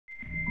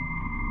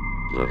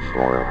The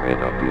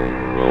formidable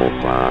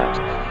robot.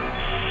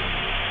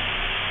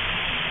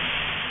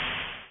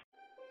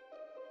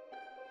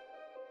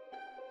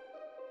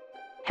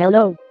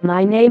 Hello,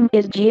 my name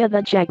is Gia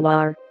the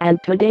Jaguar, and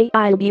today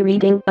I'll be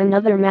reading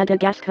another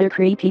Madagascar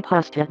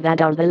creepypasta that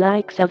are the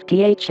likes of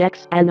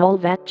THX and all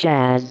that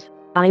jazz.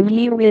 I'm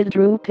here with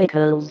Drew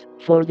Pickles,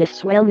 for this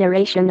swell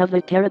narration of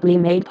a terribly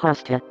made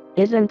pasta.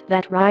 Isn't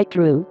that right,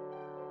 Drew?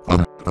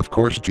 Of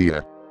course,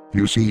 Gia.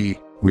 You see,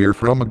 we're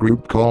from a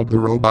group called the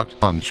Robot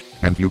Punch,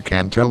 and you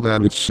can tell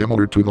that it's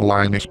similar to The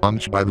Lion is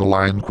Punch by the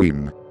Lion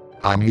Queen.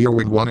 I'm here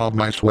with one of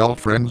my swell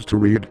friends to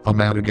read a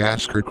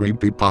Madagascar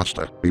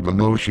creepypasta, even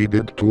though she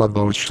did two of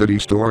those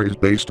shitty stories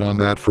based on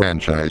that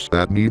franchise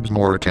that needs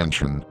more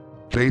attention.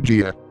 Hey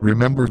Gia,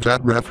 remember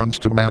that reference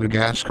to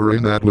Madagascar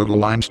in that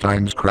little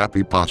Einstein's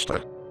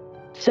creepypasta?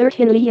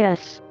 Certainly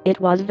yes, it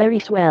was very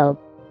swell.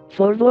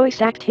 For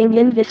voice acting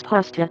in this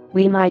pasta,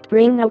 we might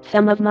bring out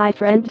some of my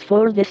friends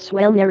for this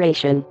swell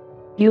narration.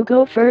 You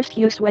go first,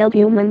 you swell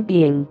human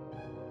being.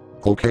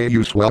 Okay,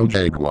 you swell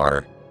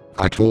Jaguar.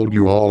 I told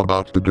you all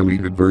about the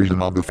deleted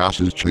version of the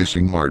Fossas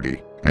chasing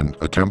Marty, and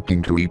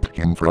attempting to eat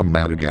him from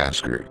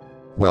Madagascar.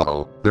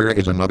 Well, there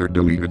is another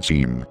deleted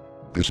scene.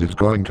 This is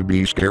going to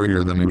be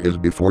scarier than it is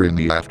before in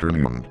the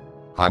afternoon.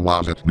 I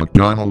was at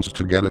McDonald's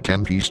to get a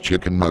 10-piece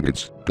chicken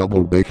nuggets,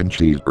 double bacon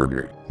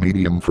cheeseburger,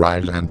 medium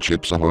fries and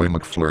chips ahoy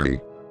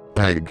McFlurry.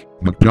 Egg,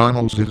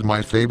 McDonald's is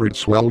my favorite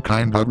swell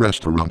kind of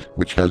restaurant,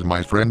 which has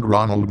my friend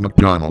Ronald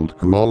McDonald,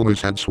 who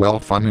always had swell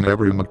fun in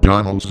every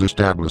McDonald's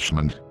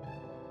establishment.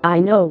 I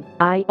know,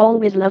 I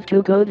always love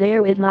to go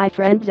there with my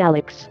friends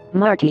Alex,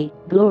 Marty,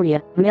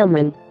 Gloria,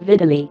 Milman,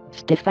 Vitaly,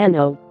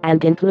 Stefano,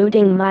 and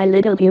including my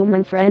little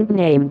human friend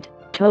named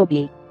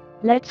Toby.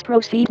 Let's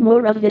proceed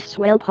more of this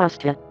swell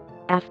pasta.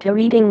 After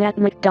eating at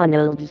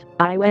McDonald's,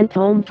 I went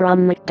home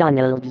from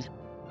McDonald's.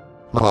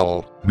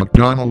 Lol,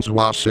 McDonald's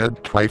was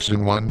said twice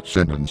in one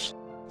sentence.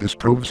 This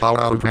proves how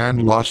out of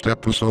hand lost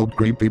episode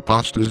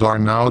creepypastas are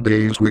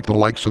nowadays with the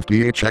likes of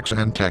THX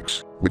and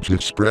Tex, which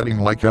is spreading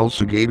like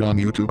Elsagate on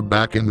YouTube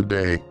back in the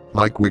day,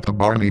 like with the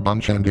Barney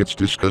Bunch and its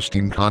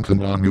disgusting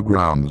content on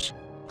Newgrounds.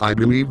 I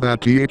believe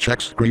that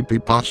THX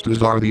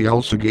creepypastas are the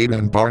Elsagate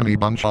and Barney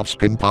Bunch of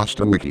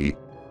Spinpasta Wiki.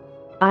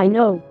 I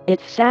know,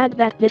 it's sad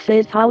that this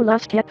is how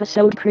lost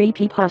episode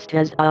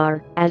creepypastas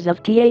are, as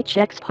of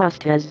THX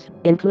pastas,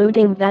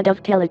 including that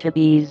of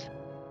Teletubbies.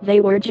 They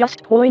were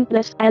just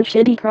pointless and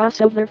shitty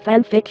crossover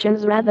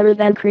fanfictions rather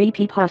than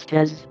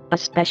creepypastas,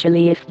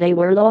 especially if they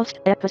were lost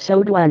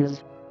episode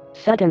ones.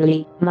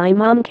 Suddenly, my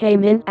mom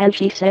came in and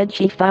she said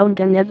she found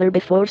a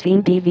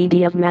never-before-seen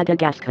DVD of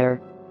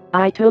Madagascar.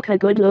 I took a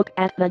good look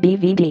at the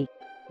DVD.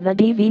 The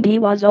DVD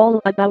was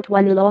all about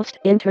one lost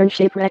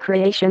internship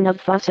recreation of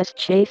Fossas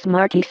chase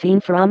Marty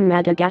scene from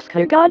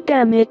Madagascar. God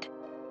damn it!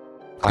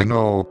 I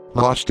know,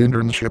 lost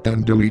internship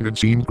and deleted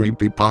scene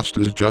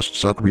creepypastas just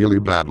suck really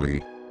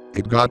badly.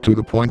 It got to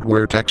the point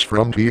where text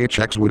from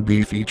THX would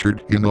be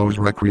featured in those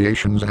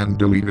recreations and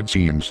deleted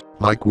scenes,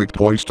 like with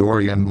Toy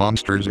Story and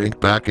Monsters Inc.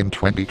 back in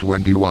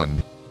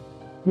 2021.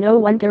 No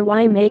wonder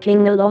why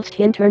making a lost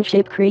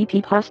internship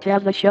creepypasta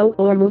of a show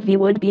or movie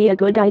would be a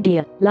good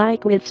idea,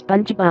 like with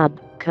SpongeBob,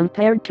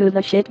 compared to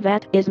the shit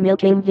that is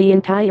milking the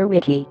entire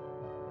wiki.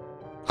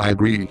 I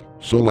agree,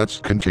 so let's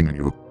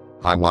continue.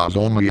 I was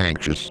only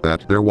anxious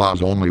that there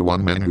was only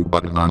one menu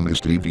button on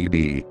this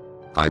DVD.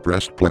 I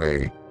pressed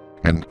play.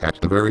 And at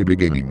the very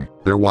beginning,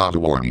 there was a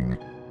warning.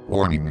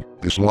 Warning,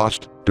 this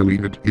lost,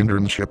 deleted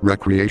internship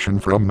recreation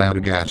from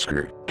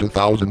Madagascar,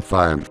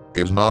 2005,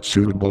 is not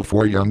suitable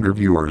for younger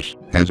viewers,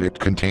 as it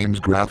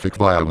contains graphic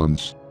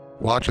violence.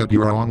 Watch at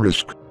your own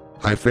risk.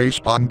 I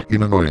facepalmed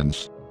in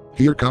annoyance.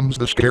 Here comes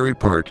the scary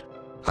part,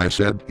 I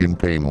said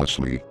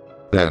painlessly.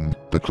 Then,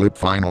 the clip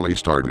finally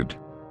started.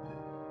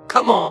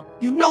 Come on,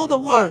 you know the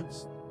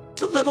words.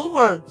 2 little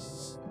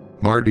words.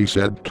 Marty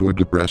said to a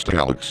depressed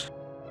Alex.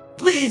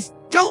 Please,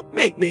 don't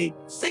make me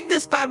sing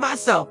this by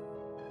myself.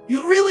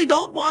 You really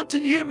don't want to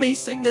hear me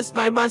sing this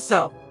by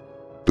myself.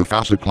 The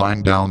Fossa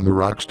climbed down the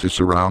rocks to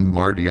surround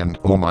Marty and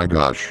oh my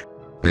gosh.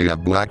 They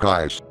have black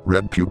eyes,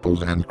 red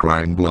pupils and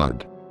crying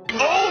blood.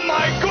 Oh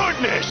my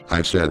goodness!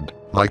 I said,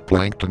 like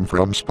Plankton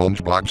from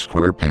SpongeBob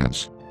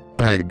SquarePants.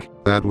 Egg,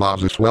 that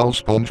was a swell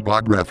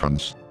SpongeBob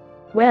reference.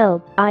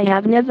 Well, I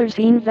have never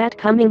seen that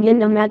coming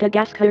in a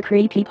Madagascar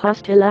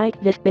creepypasta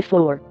like this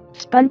before.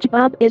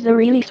 SpongeBob is a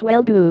really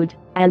swell dude,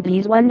 and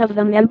he's one of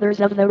the members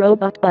of the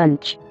Robot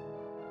Bunch.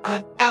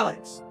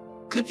 Alex,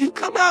 could you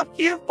come out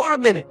here for a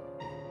minute?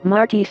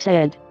 Marty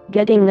said,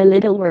 getting a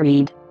little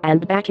worried,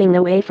 and backing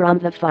away from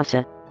the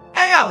Fossa.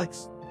 Hey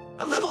Alex,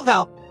 a little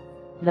help.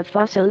 The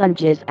Fossa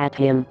lunges at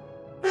him.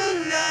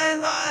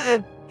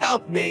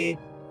 Help me.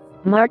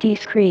 Marty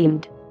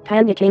screamed,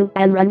 panicking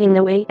and running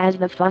away as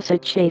the Fossa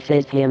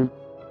chases him.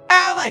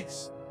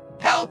 Alex,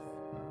 help.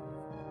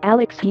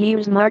 Alex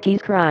hears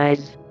Marty's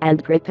cries,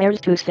 and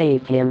prepares to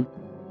save him.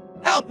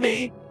 Help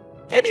me.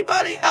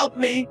 Anybody help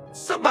me.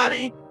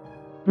 Somebody.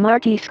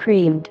 Marty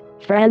screamed,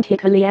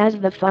 frantically as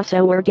the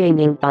Fossa were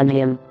gaining on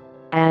him.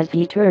 As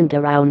he turned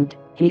around,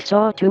 He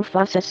saw two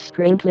Fossas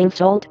sprinkling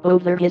salt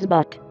over his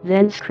butt,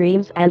 then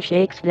screams and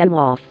shakes them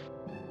off.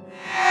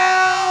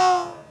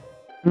 Help!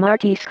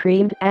 Marty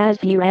screamed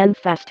as he ran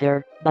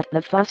faster, but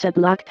the Fossa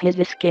blocked his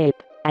escape,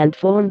 and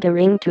formed a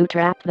ring to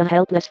trap the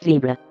helpless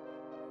zebra.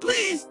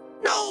 Please,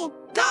 no,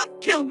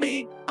 don't kill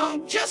me.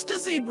 I'm just a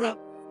zebra.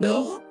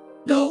 No,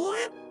 no,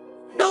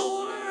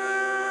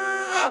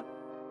 no.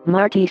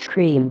 Marty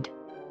screamed.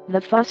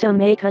 The Fossa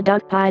make a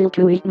dug pile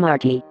to eat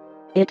Marty.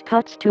 It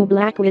cuts to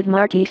black with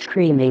Marty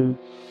screaming.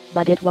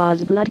 But it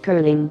was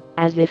blood-curdling,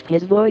 as if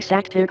his voice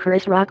actor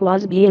Chris Rock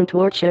was being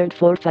tortured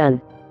for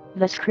fun.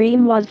 The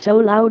scream was so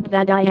loud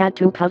that I had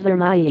to cover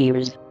my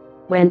ears.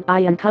 When I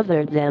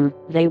uncovered them,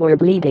 they were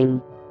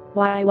bleeding.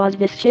 Why was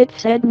this shit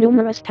said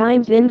numerous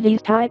times in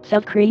these types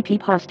of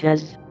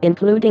creepypastas,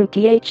 including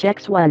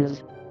THX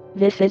ones?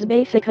 This is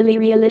basically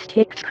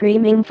realistic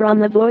screaming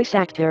from a voice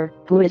actor,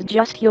 who is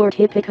just your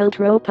typical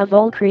trope of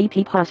all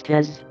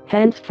creepypastas,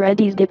 hence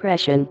Freddy's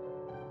depression.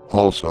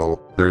 Also,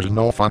 there's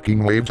no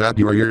fucking way that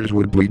your ears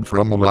would bleed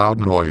from a loud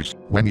noise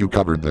when you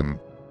covered them.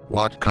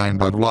 What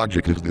kind of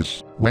logic is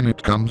this when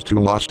it comes to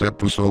lost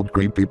episode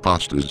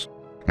creepypastas?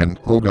 And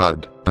oh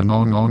god, the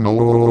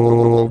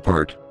no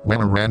part,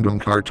 when a random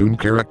cartoon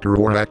character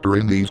or actor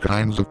in these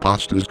kinds of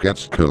pastas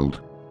gets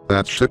killed.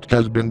 That shit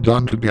has been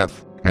done to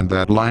death, and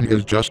that line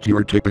is just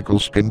your typical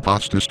spin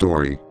pasta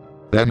story.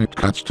 Then it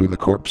cuts to the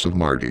corpse of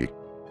Marty.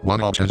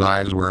 One of his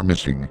eyes were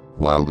missing,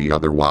 while the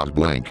other was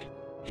blank.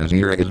 His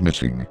ear is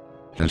missing.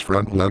 His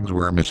front legs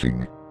were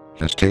missing.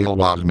 His tail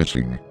was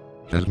missing.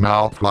 His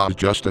mouth was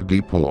just a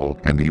deep hole,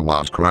 and he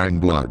was crying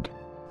blood.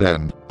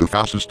 Then, the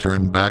Fossas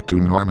turned back to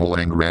normal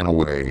and ran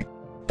away.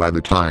 By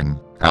the time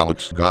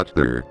Alex got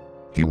there,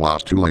 he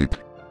was too late.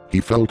 He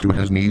fell to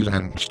his knees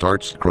and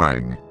starts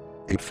crying.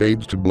 It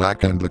fades to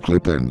black and the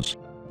clip ends.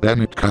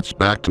 Then it cuts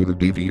back to the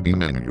DVD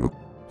menu.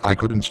 I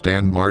couldn't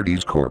stand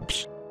Marty's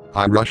corpse.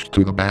 I rushed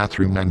to the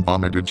bathroom and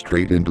vomited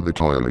straight into the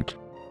toilet.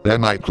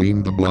 Then I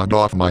cleaned the blood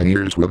off my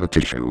ears with a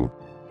tissue.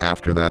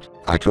 After that,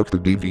 I took the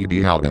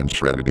DVD out and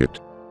shredded it.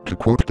 To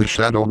quote the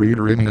shadow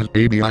reader in his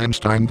Baby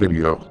Einstein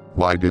video,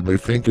 why did they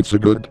think it's a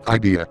good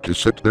idea to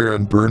sit there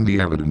and burn the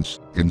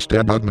evidence,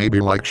 instead of maybe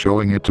like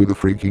showing it to the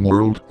freaking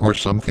world or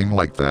something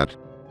like that?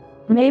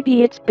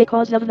 Maybe it's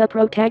because of the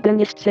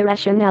protagonist's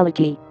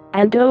irrationality.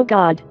 And oh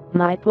god,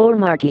 my poor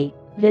Marty.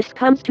 This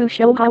comes to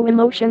show how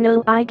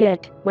emotional I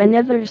get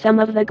whenever some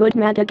of the good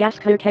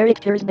Madagascar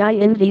characters die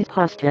in these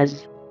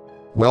pastas.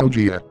 Well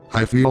Gia,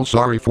 I feel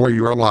sorry for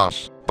your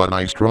loss, but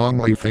I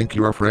strongly think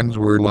your friends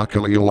were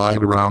luckily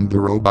alive around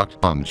the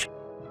robot punch.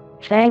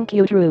 Thank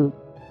you, Drew.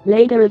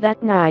 Later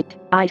that night,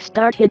 I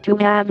started to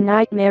have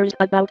nightmares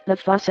about the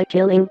Fossa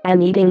killing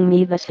and eating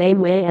me the same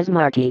way as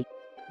Marty.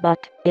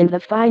 But, in the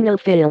final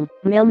film,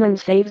 Millman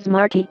saves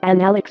Marty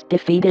and Alex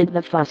defeated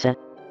the Fossa.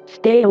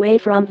 Stay away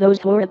from those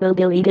horrible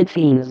deleted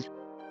scenes.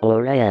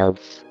 Or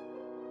else.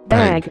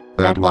 Bag,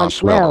 that was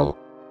swell.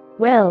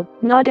 Well,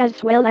 not as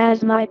swell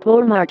as my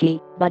poor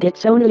Marty, but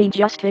it's only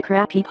just a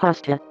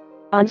creepypasta.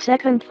 On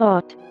second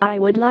thought, I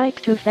would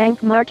like to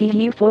thank Marty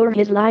here for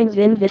his lines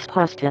in this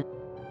pasta.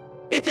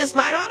 It is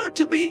my honor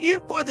to be here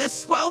for this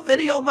swell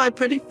video, my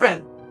pretty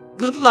friend.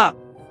 Good luck.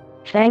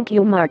 Thank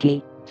you,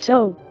 Marty.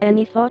 So,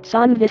 any thoughts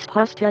on this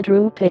pasta,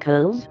 Drew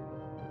Pickles?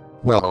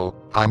 Well,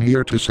 I'm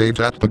here to say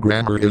that the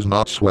grammar is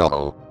not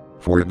swell.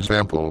 For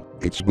example,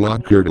 it's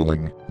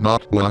blood-curdling,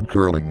 not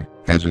blood-curling,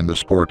 as in the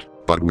sport,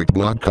 but with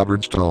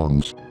blood-covered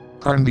stones.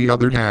 On the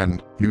other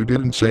hand, you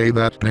didn't say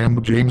that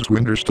damn James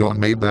Winterstone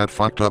made that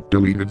fucked up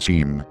deleted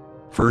scene.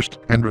 First,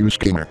 Andrew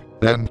Skinner,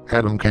 then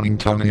Adam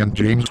Kennington and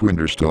James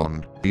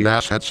Winterstone, the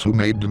assets who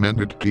made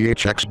demented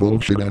THX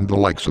bullshit and the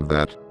likes of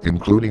that,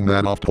 including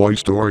that of Toy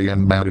Story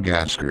and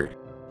Madagascar.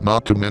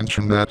 Not to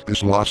mention that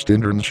this lost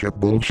internship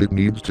bullshit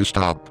needs to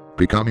stop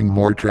becoming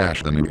more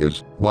trash than it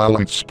is, while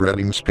it's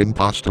spreading spin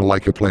pasta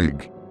like a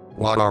plague.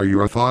 What are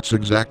your thoughts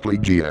exactly,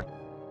 Gia?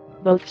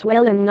 Both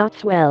swell and not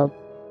swell.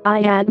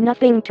 I had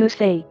nothing to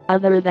say,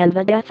 other than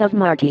the death of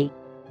Marty.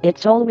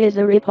 It's always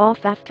a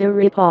rip-off after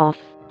rip-off,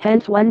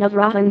 hence one of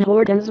Rohan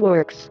Horton's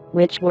works,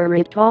 which were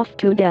ripped off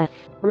to death,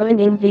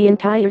 ruining the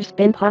entire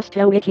spin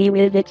pasta wiki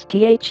with its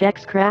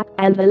THX crap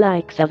and the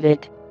likes of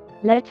it.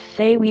 Let's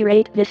say we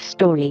rate this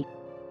story.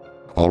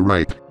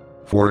 Alright.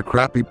 For a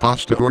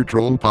creepypasta or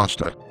troll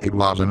pasta, it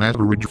was an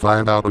average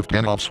 5 out of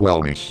 10 of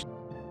swellness.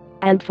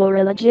 And for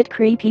a legit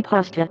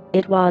creepypasta,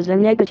 it was a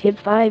negative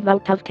 5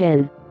 out of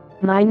 10.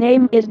 My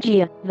name is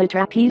Gia, the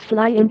trapeze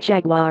flying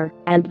jaguar,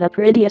 and the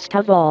prettiest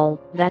of all,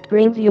 that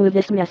brings you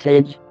this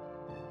message.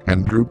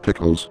 And Drew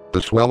Pickles,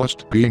 the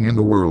swellest being in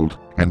the world,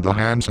 and the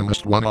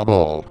handsomest one of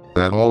all,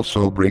 that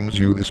also brings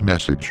you this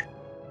message.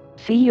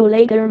 See you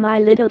later, my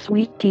little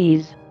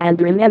sweeties,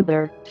 and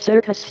remember,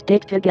 circus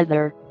stick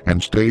together.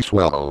 And stay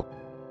swell.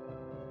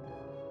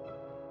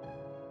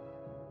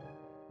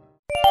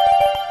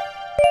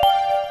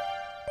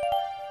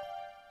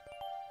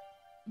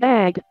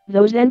 Bag,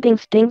 those ending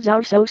stings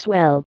are so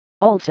swell.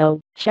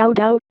 Also, shout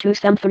out to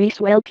some 3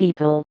 swell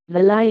people,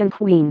 the Lion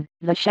Queen,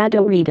 the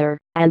Shadow Reader,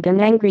 and an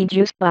angry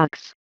juice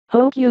box.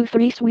 Hope you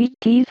three sweet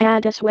teas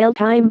had a swell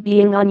time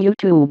being on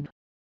YouTube.